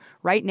future.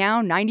 Right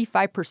now,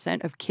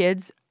 95% of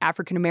kids,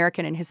 African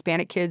American and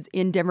Hispanic kids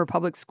in Denver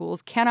public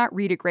schools, cannot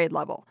read at grade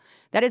level.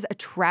 That is a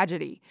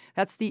tragedy.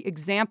 That's the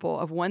example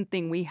of one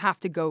thing we have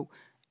to go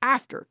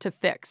after to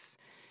fix.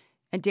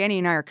 And Danny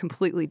and I are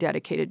completely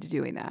dedicated to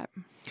doing that.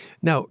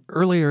 Now,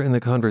 earlier in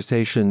the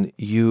conversation,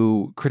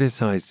 you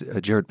criticized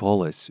Jared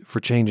Polis for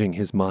changing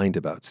his mind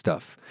about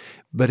stuff.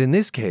 But in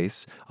this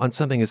case, on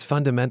something as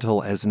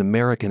fundamental as an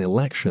American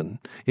election,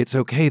 it's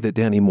okay that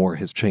Danny Moore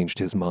has changed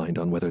his mind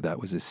on whether that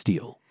was a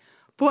steal.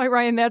 Boy,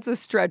 Ryan, that's a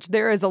stretch.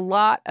 There's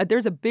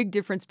a big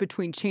difference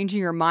between changing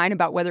your mind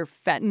about whether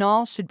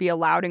fentanyl should be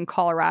allowed in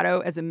Colorado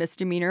as a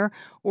misdemeanor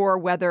or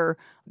whether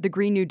the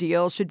Green New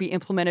Deal should be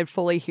implemented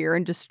fully here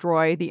and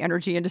destroy the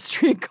energy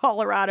industry in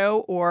Colorado.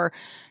 Or,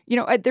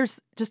 there's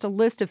just a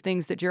list of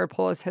things that Jared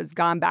Polis has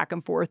gone back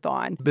and forth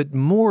on. But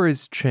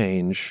Moore's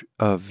change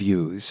of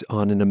views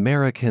on an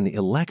American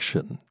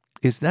election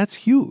that's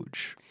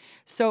huge.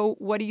 So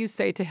what do you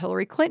say to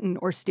Hillary Clinton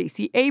or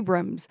Stacey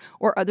Abrams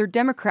or other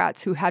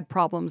Democrats who had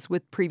problems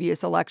with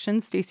previous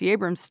elections? Stacey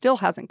Abrams still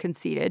hasn't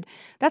conceded.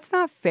 That's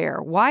not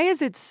fair. Why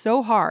is it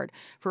so hard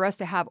for us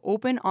to have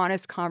open,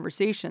 honest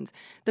conversations?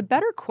 The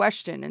better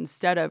question,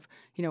 instead of,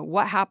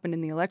 what happened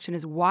in the election,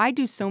 is why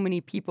do so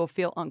many people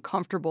feel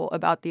uncomfortable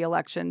about the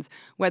elections,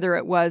 whether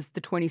it was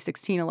the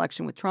 2016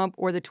 election with Trump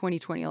or the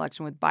 2020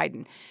 election with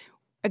Biden?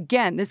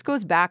 Again, this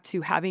goes back to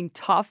having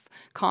tough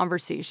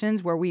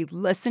conversations where we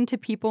listen to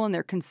people and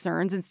their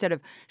concerns instead of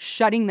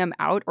shutting them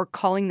out or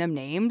calling them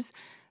names.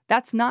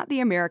 That's not the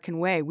American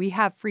way. We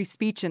have free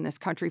speech in this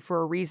country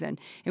for a reason,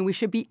 and we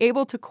should be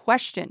able to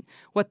question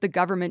what the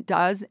government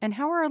does and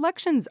how our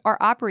elections are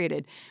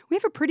operated. We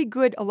have a pretty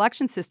good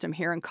election system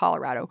here in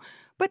Colorado,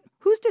 but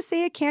who's to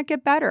say it can't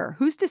get better?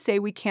 Who's to say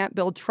we can't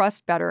build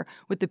trust better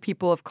with the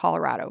people of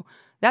Colorado?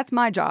 That's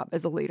my job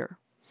as a leader.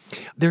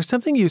 There's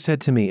something you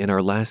said to me in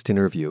our last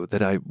interview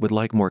that I would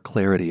like more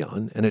clarity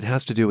on, and it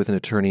has to do with an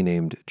attorney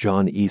named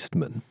John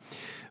Eastman.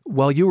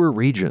 While you were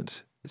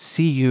regent,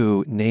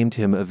 CU named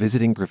him a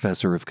visiting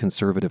professor of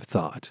conservative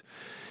thought.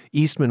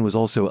 Eastman was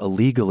also a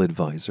legal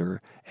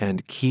advisor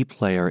and key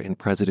player in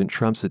President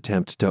Trump's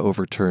attempt to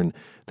overturn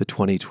the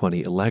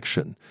 2020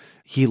 election.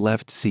 He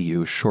left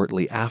CU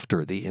shortly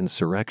after the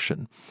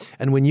insurrection.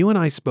 And when you and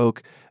I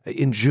spoke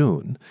in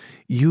June,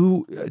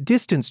 you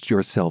distanced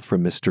yourself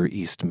from Mr.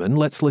 Eastman.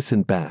 Let's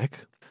listen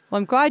back. Well,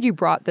 I'm glad you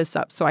brought this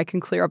up so I can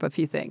clear up a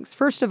few things.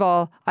 First of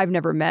all, I've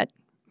never met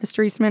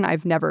Mr. Eastman.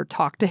 I've never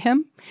talked to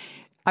him.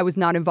 I was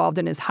not involved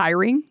in his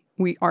hiring.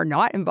 We are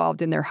not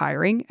involved in their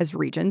hiring as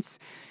regents.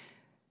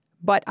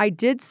 But I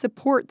did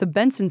support the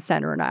Benson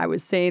Center, and I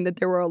was saying that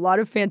there were a lot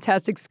of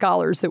fantastic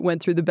scholars that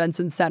went through the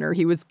Benson Center.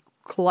 He was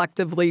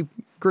collectively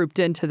grouped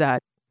into that.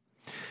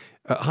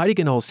 Heidi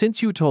Ganahl,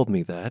 since you told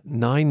me that,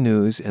 9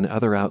 News and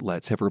other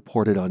outlets have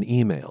reported on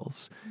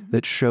emails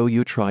that show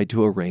you tried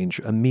to arrange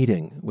a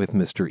meeting with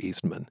Mr.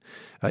 Eastman.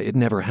 It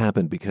never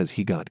happened because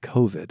he got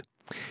COVID.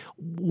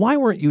 Why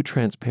weren't you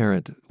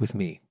transparent with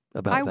me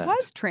about that? I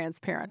was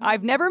transparent.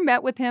 I've never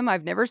met with him.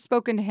 I've never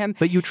spoken to him.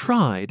 But you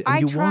tried,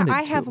 and you wanted to.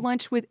 I have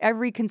lunch with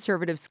every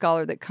conservative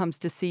scholar that comes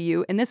to see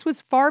you, and this was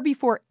far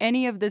before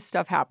any of this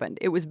stuff happened.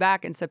 It was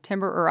back in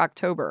September or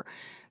October.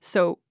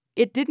 So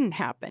it didn't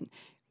happen.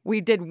 We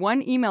did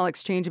one email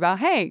exchange about,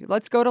 hey,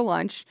 let's go to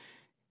lunch.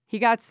 He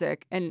got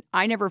sick, and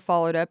I never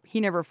followed up. He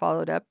never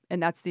followed up,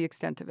 and that's the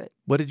extent of it.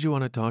 What did you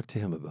want to talk to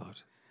him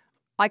about?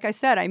 Like I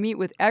said, I meet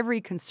with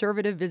every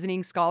conservative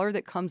visiting scholar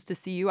that comes to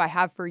see you. I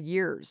have for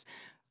years.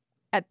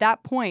 At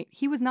that point,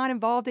 he was not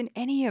involved in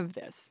any of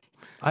this.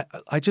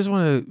 I just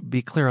want to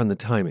be clear on the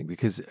timing,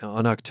 because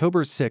on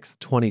October 6th,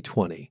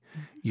 2020,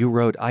 you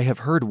wrote, I have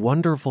heard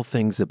wonderful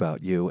things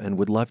about you and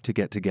would love to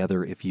get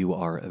together if you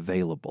are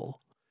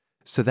available.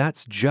 So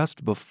that's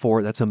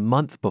that's a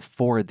month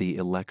before the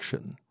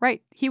election.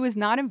 Right. He was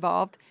not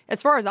involved.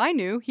 As far as I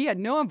knew, he had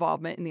no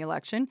involvement in the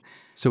election.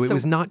 So it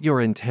was not your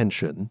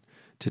intention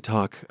to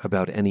talk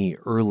about any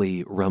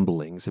early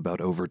rumblings about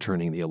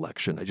overturning the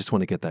election. I just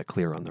want to get that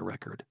clear on the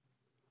record.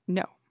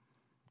 No.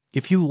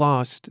 If you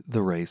lost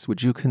the race,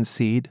 would you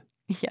concede?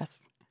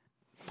 Yes.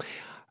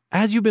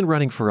 As you've been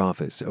running for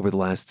office over the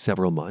last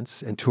several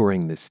months and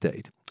touring this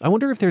state, I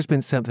wonder if there's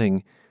been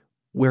something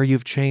where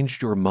you've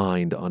changed your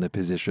mind on a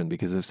position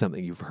because of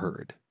something you've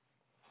heard.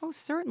 Oh,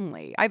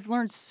 certainly. I've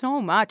learned so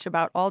much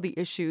about all the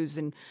issues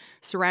and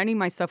surrounding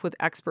myself with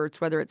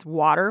experts, whether it's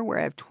water, where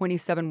I have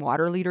 27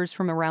 water leaders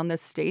from around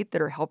this state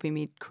that are helping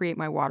me create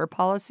my water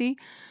policy,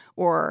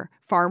 or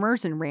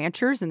farmers and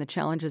ranchers and the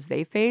challenges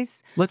they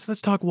face.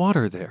 Let's talk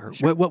water there.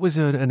 Sure. What was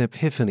an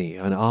epiphany,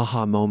 an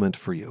aha moment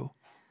for you?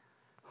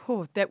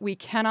 That we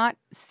cannot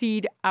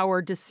cede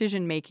our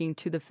decision-making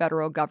to the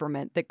federal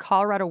government, that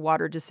Colorado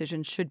water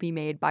decisions should be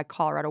made by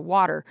Colorado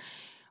Water.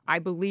 I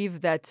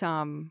believe that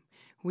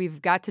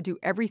we've got to do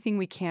everything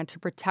we can to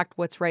protect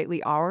what's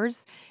rightly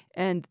ours,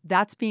 and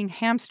that's being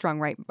hamstrung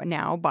right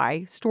now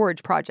by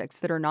storage projects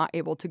that are not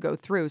able to go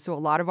through. So a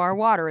lot of our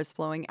water is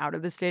flowing out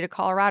of the state of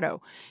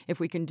Colorado. If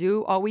we can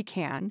do all we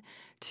can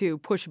to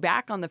push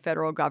back on the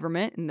federal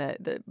government and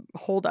the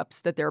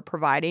holdups that they're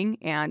providing,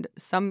 and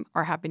some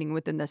are happening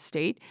within the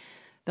state,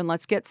 then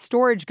let's get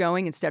storage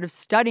going. Instead of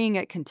studying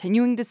it,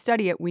 continuing to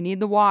study it, we need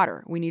the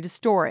water. We need to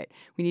store it.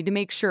 We need to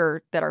make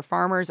sure that our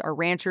farmers, our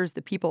ranchers,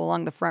 the people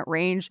along the Front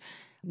Range,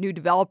 new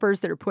developers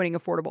that are putting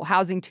affordable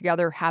housing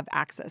together have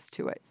access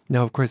to it.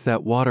 Now, of course,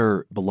 that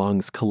water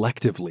belongs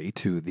collectively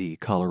to the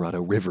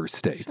Colorado River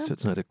states. Sure. So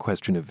it's not a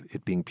question of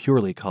it being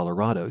purely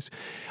Colorado's.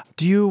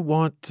 Do you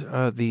want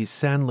the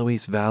San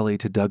Luis Valley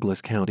to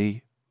Douglas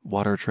County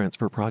water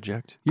transfer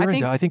project?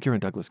 I think you're in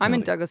Douglas County. I'm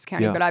in Douglas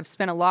County, Yeah. but I've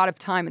spent a lot of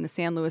time in the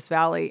San Luis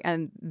Valley,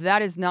 and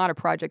that is not a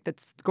project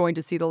that's going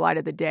to see the light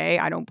of the day.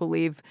 I don't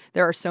believe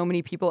there are so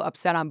many people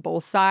upset on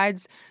both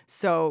sides.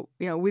 So,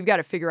 we've got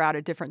to figure out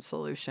a different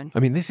solution.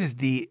 I mean, this is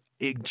the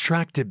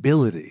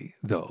intractability,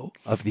 though,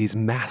 of these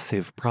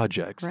massive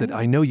projects that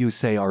Right. I know you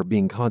say are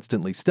being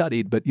constantly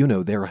studied, but,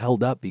 they're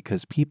held up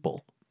because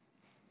people.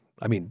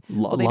 I mean,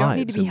 Well, they don't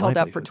need to be held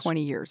up for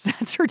 20 years.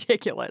 That's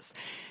ridiculous.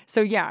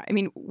 So, yeah,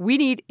 we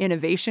need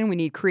innovation. We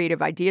need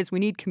creative ideas. We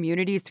need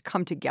communities to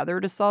come together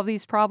to solve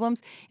these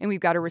problems. And we've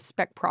got to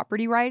respect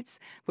property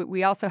rights. But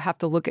we also have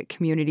to look at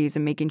communities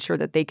and making sure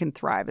that they can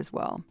thrive as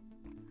well.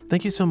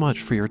 Thank you so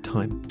much for your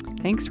time.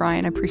 Thanks,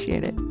 Ryan. I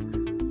appreciate it.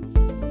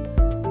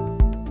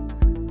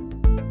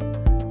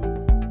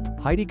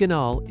 Heidi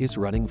Ganahl is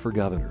running for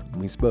governor.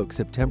 We spoke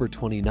September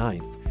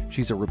 29th.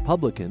 She's a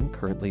Republican,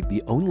 currently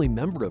the only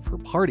member of her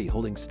party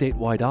holding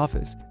statewide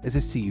office as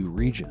a CU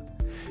regent.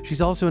 She's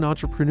also an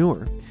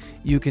entrepreneur.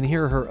 You can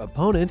hear her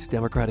opponent,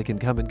 Democratic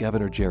incumbent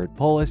Governor Jared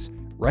Polis,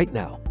 right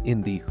now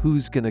in the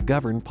Who's Gonna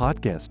Govern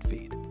podcast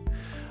feed.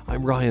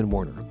 I'm Ryan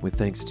Warner, with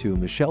thanks to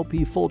Michelle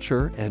P.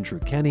 Fulcher, Andrew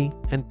Kenny,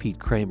 and Pete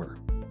Kramer.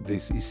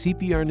 This is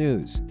CPR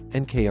News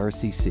and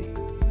KRCC.